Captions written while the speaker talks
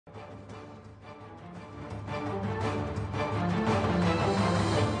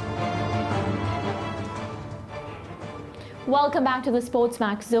Welcome back to the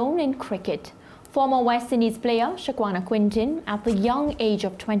SportsMax Zone in cricket. Former West Indies player Shaquana Quintyne, at the young age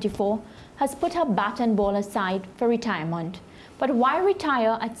of 24, has put her bat and ball aside for retirement. But why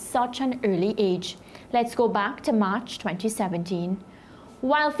retire at such an early age? Let's go back to March 2017.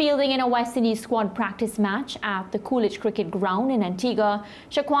 While fielding in a West Indies squad practice match at the Coolidge Cricket Ground in Antigua,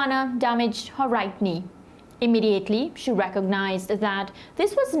 Shaquana damaged her right knee. Immediately, she recognized that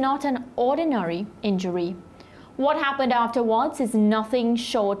this was not an ordinary injury. What happened afterwards is nothing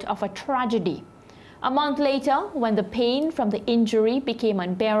short of a tragedy. A month later, when the pain from the injury became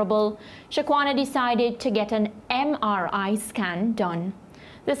unbearable, Shaquana decided to get an MRI scan done.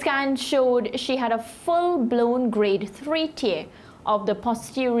 The scan showed she had a full-blown grade 3 tear of the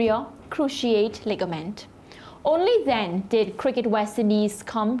posterior cruciate ligament. Only then did Cricket West Indies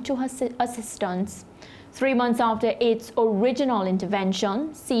come to her assistance. 3 months after its original intervention,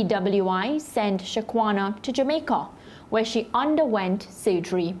 CWI sent Shaquana to Jamaica, where she underwent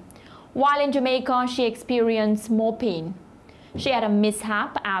surgery. While in Jamaica, she experienced more pain. She had a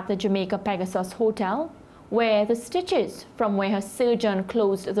mishap at the Jamaica Pegasus Hotel, where the stitches from where her surgeon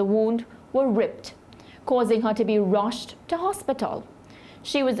closed the wound were ripped, causing her to be rushed to hospital.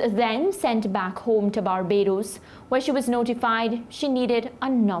 She was then sent back home to Barbados, where she was notified she needed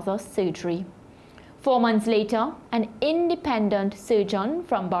another surgery. 4 months later, an independent surgeon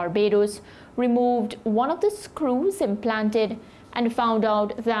from Barbados removed one of the screws implanted and found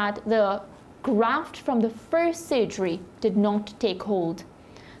out that the graft from the first surgery did not take hold.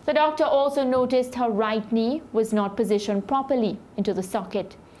 The doctor also noticed her right knee was not positioned properly into the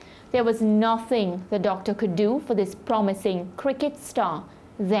socket. There was nothing the doctor could do for this promising cricket star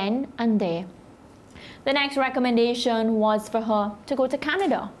then and there. The next recommendation was for her to go to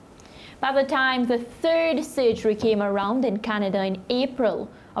Canada. By the time the third surgery came around in Canada in April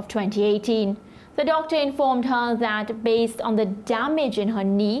of 2018, the doctor informed her that based on the damage in her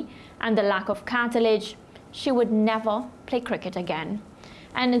knee and the lack of cartilage, she would never play cricket again.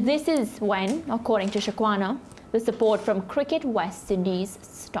 And this is when, according to Shaquana, the support from Cricket West Indies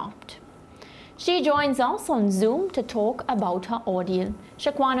stopped. She joins us on Zoom to talk about her ordeal.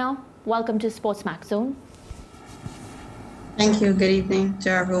 Shaquana, welcome to SportsMax Zone. Thank you. Good evening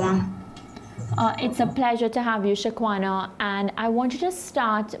to everyone. It's a pleasure to have you, Shaquana, and I want you to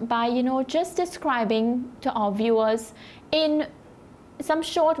start by, just describing to our viewers in some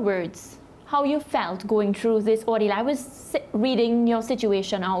short words how you felt going through this ordeal. I was reading your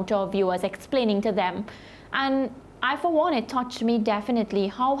situation out to our viewers, explaining to them, and I, for one, it touched me definitely.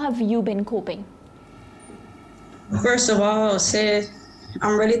 How have you been coping? First of all, I'll say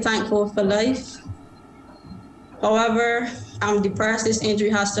I'm really thankful for life. However, I'm depressed. This injury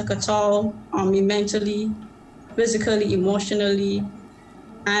has took a toll on me mentally, physically, emotionally,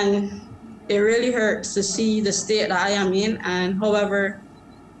 and it really hurts to see the state that I am in. And however,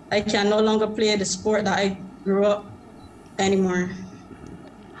 I can no longer play the sport that I grew up anymore.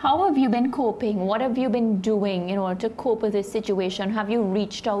 How have you been coping? What have you been doing in order to cope with this situation? Have you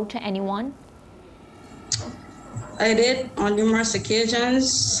reached out to anyone? I did on numerous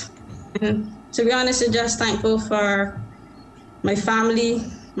occasions. And to be honest, I'm just thankful for my family,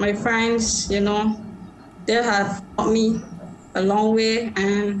 my friends, they have helped me a long way,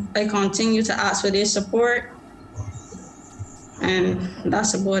 and I continue to ask for their support, and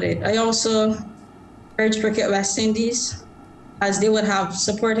that's about it. I also urge Cricket West Indies, as they would have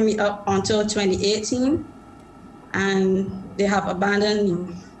supported me up until 2018, and they have abandoned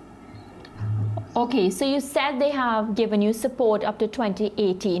me. Okay, so you said they have given you support up to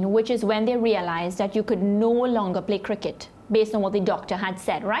 2018, which is when they realized that you could no longer play cricket, based on what the doctor had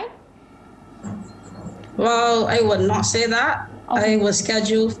said, right? Well, I would not say that. Okay. I was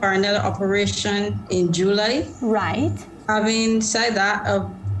scheduled for another operation in July. Right. Having said that, I've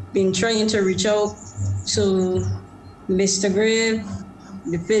been trying to reach out to Mr. Grave,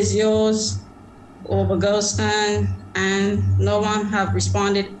 the physios, over Golston, and no one have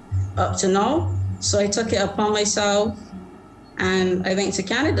responded up to now. So I took it upon myself, and I went to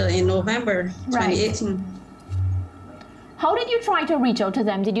Canada in November 2018. Right. How did you try to reach out to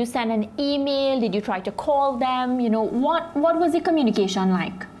them? Did you send an email? Did you try to call them? What was the communication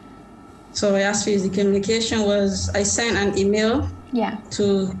like? So as far as the communication was, I sent an email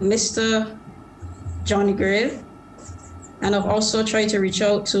to Mr. Johnny Grave, and I've also tried to reach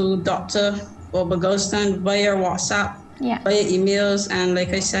out to Dr. Boba Golston via WhatsApp, via emails, and like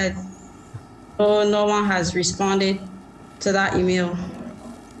I said, no one has responded to that email.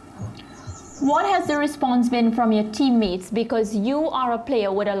 What has the response been from your teammates? Because you are a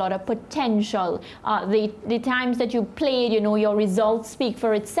player with a lot of potential. The times that you played, your results speak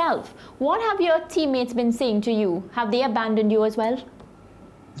for itself. What have your teammates been saying to you? Have they abandoned you as well?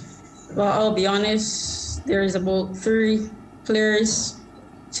 Well, I'll be honest, there's about 3 players,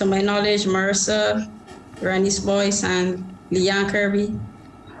 to my knowledge: Marissa, Randy's Boyce, and Leanne Kirby.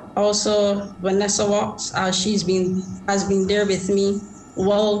 Also, Vanessa Watts, has been there with me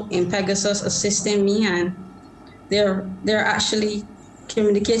while in Pegasus, assisting me, and they're actually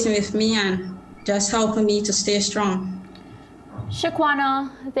communicating with me and just helping me to stay strong. Shaquana,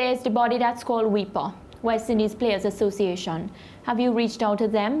 there's the body that's called WIPA, West Indies Players Association. Have you reached out to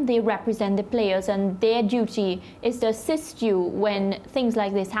them? They represent the players and their duty is to assist you when things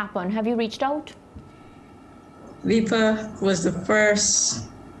like this happen. Have you reached out? WIPA was the first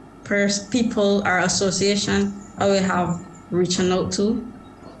people, our association, I will have reaching out to.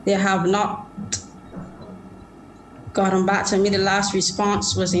 They have not gotten back to me. The last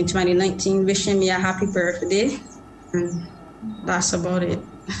response was in 2019, wishing me a happy birthday. And that's about it.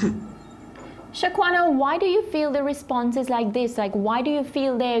 Shaquana, why do you feel the response is like this? Like, why do you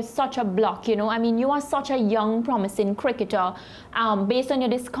feel there's such a block? I mean, you are such a young, promising cricketer. Based on your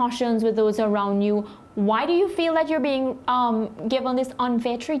discussions with those around you, why do you feel that you're being given this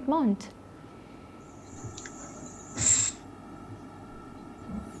unfair treatment?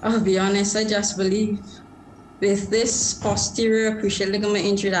 I'll be honest, I just believe with this posterior cruciate ligament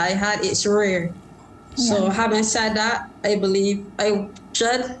injury that I had, it's rare. Yeah. So having said that, I believe I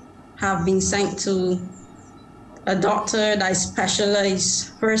should have been sent to a doctor that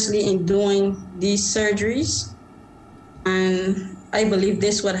specializes firstly in doing these surgeries. And I believe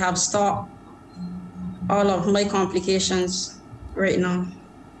this would have stopped all of my complications right now.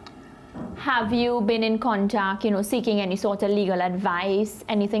 Have you been in contact, seeking any sort of legal advice,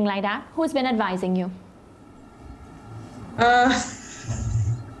 anything like that? Who's been advising you? I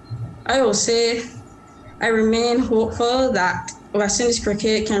will say I remain hopeful that West Indies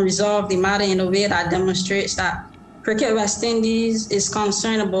cricket can resolve the matter in a way that demonstrates that Cricket West Indies is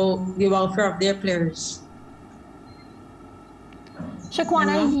concerned about the welfare of their players.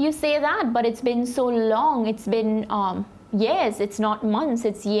 Shaquana, you say that, but it's been so long. It's been years. It's not months,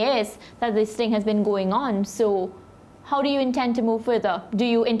 it's years that this thing has been going on. So how do you intend to move further? Do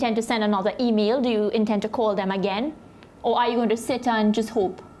you intend to send another email? Do you intend to call them again? Or are you going to sit and just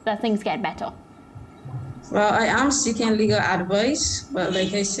hope that things get better? Well, I am seeking legal advice, but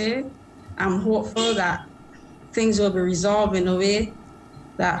like I said, I'm hopeful that things will be resolved in a way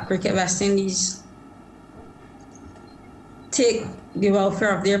that Cricket West Indies take the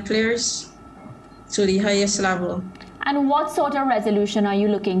welfare of their players to the highest level. And what sort of resolution are you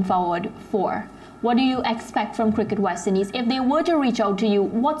looking forward for? What do you expect from Cricket West Indies? If they were to reach out to you,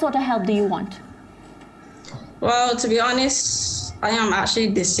 what sort of help do you want? Well, to be honest, I am actually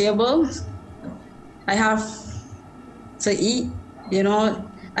disabled. I have to eat, I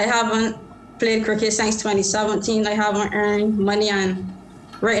haven't played cricket since 2017. I haven't earned money, and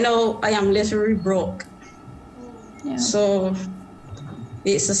right now I am literally broke. Yeah. So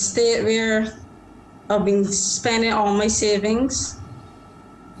it's a state where I've been spending all my savings,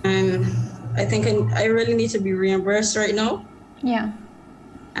 and I think I really need to be reimbursed right now. Yeah.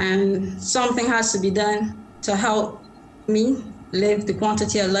 And something has to be done to help me live the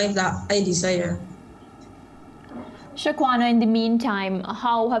quantity of life that I desire. Shaquana, in the meantime,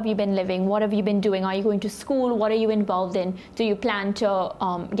 how have you been living? What have you been doing? Are you going to school? What are you involved in? Do you plan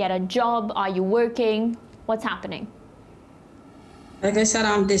to get a job? Are you working? What's happening? Like I said,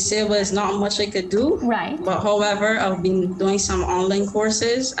 I'm disabled. There's not much I could do. Right. But however, I've been doing some online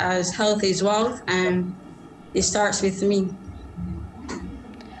courses as health is wealth, and it starts with me.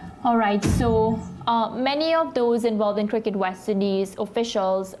 All right. So many of those involved in Cricket West Indies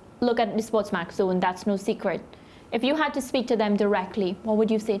officials look at the SportsMax Zone. That's no secret. If you had to speak to them directly, what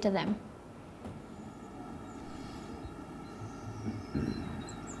would you say to them?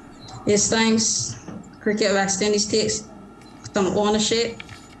 It's thanks Cricket West Indies takes some ownership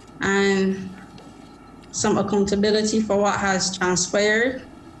and some accountability for what has transpired.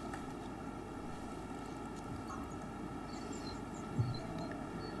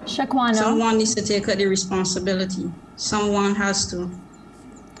 Shaquana. Someone needs to take the responsibility. Someone has to.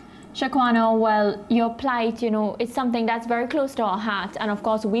 Shaquana, well, your plight, it's something that's very close to our heart. And of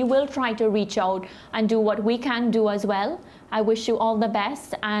course, we will try to reach out and do what we can do as well. I wish you all the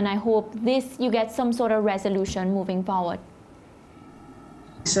best, and I hope you get some sort of resolution moving forward.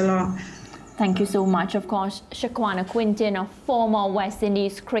 Thanks a lot. Thank you so much. Of course, Shaquana Quintyne, a former West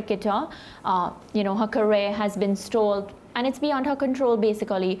Indies cricketer, her career has been stalled, and it's beyond her control,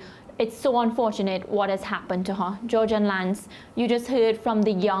 basically. it's so unfortunate what has happened to her. George and Lance, you just heard from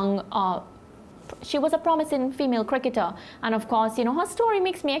the young, she was a promising female cricketer. And of course, you know, her story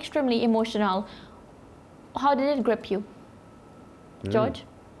makes me extremely emotional. How did it grip you, George?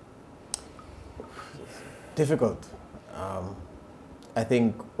 Difficult. I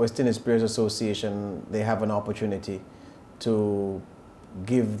think West Indies Players Association, they have an opportunity to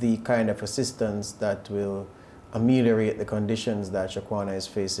give the kind of assistance that will ameliorate the conditions that Shaquana is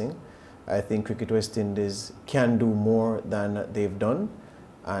facing. I think Cricket West Indies can do more than they've done.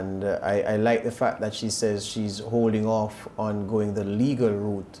 And I like the fact that she says she's holding off on going the legal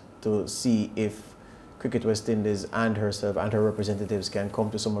route to see if Cricket West Indies and herself and her representatives can come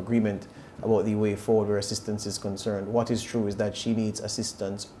to some agreement about the way forward where assistance is concerned. What is true is that she needs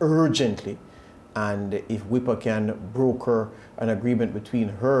assistance urgently. And if WIPA can broker an agreement between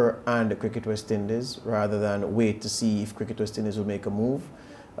her and the Cricket West Indies, rather than wait to see if Cricket West Indies will make a move,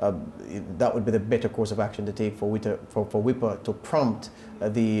 that would be the better course of action to take for WIPA to prompt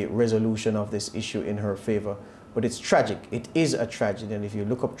the resolution of this issue in her favor. But it's tragic. It is a tragedy. And if you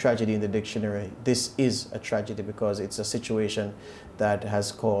look up tragedy in the dictionary, this is a tragedy because it's a situation that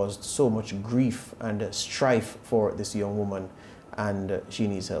has caused so much grief and strife for this young woman, and she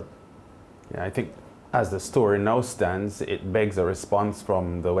needs help. Yeah, I think as the story now stands, it begs a response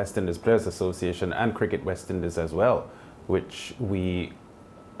from the West Indies Players Association and Cricket West Indies as well, which we,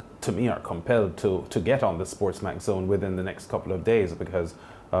 to me, are compelled to get on the SportsMax Zone within the next couple of days, because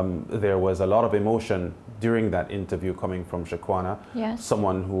there was a lot of emotion during that interview coming from Shaquana,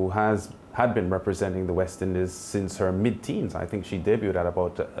 someone who had been representing the West Indies since her mid-teens. I think she debuted at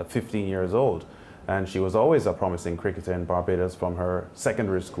about 15 years old. And she was always a promising cricketer in Barbados from her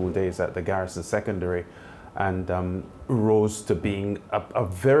secondary school days at the Garrison Secondary, and rose to being a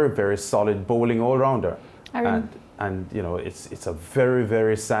very, very solid bowling all-rounder. And you know, it's a very,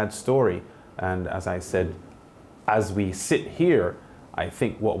 very sad story. And as I said, as we sit here, I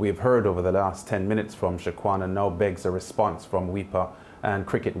think what we've heard over the last 10 minutes from Shaquana now begs a response from WIPA and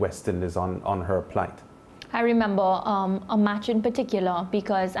Cricket West Indies on her plight. I remember a match in particular,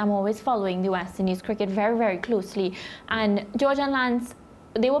 because I'm always following the West Indies cricket very, very closely. And George and Lance,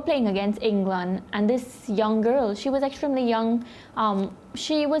 they were playing against England, and this young girl, she was extremely young.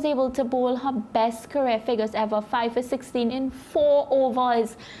 She was able to bowl her best career figures ever, 5 for 16 in 4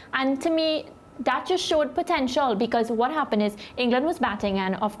 overs. And to me, that just showed potential, because what happened is England was batting,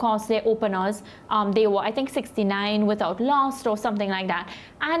 and of course their openers, they were, I think, 69 without lost or something like that.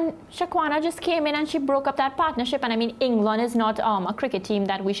 And Shaquana just came in and she broke up that partnership. And I mean, England is not a cricket team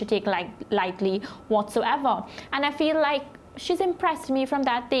that we should take lightly whatsoever. And I feel like she's impressed me from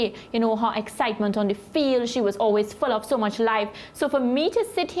that day. You know, her excitement on the field, she was always full of so much life. So for me to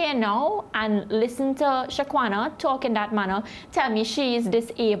sit here now and listen to Shaquana talk in that manner, tell me she is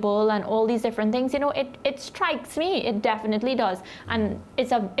disabled and all these different things, you know, it strikes me. It definitely does. And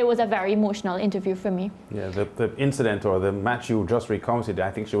it was a very emotional interview for me. Yeah, the incident or the match you just recounted,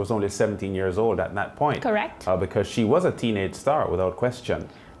 I think she was only 17 years old at that point. Correct. Because she was a teenage star without question.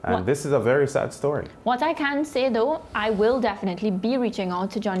 And this is a very sad story. What I can say, though, I will definitely be reaching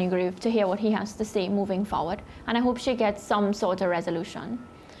out to Johnny Grave to hear what he has to say moving forward. And I hope she gets some sort of resolution.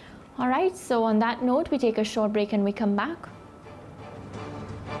 All right, so on that note, we take a short break and we come back.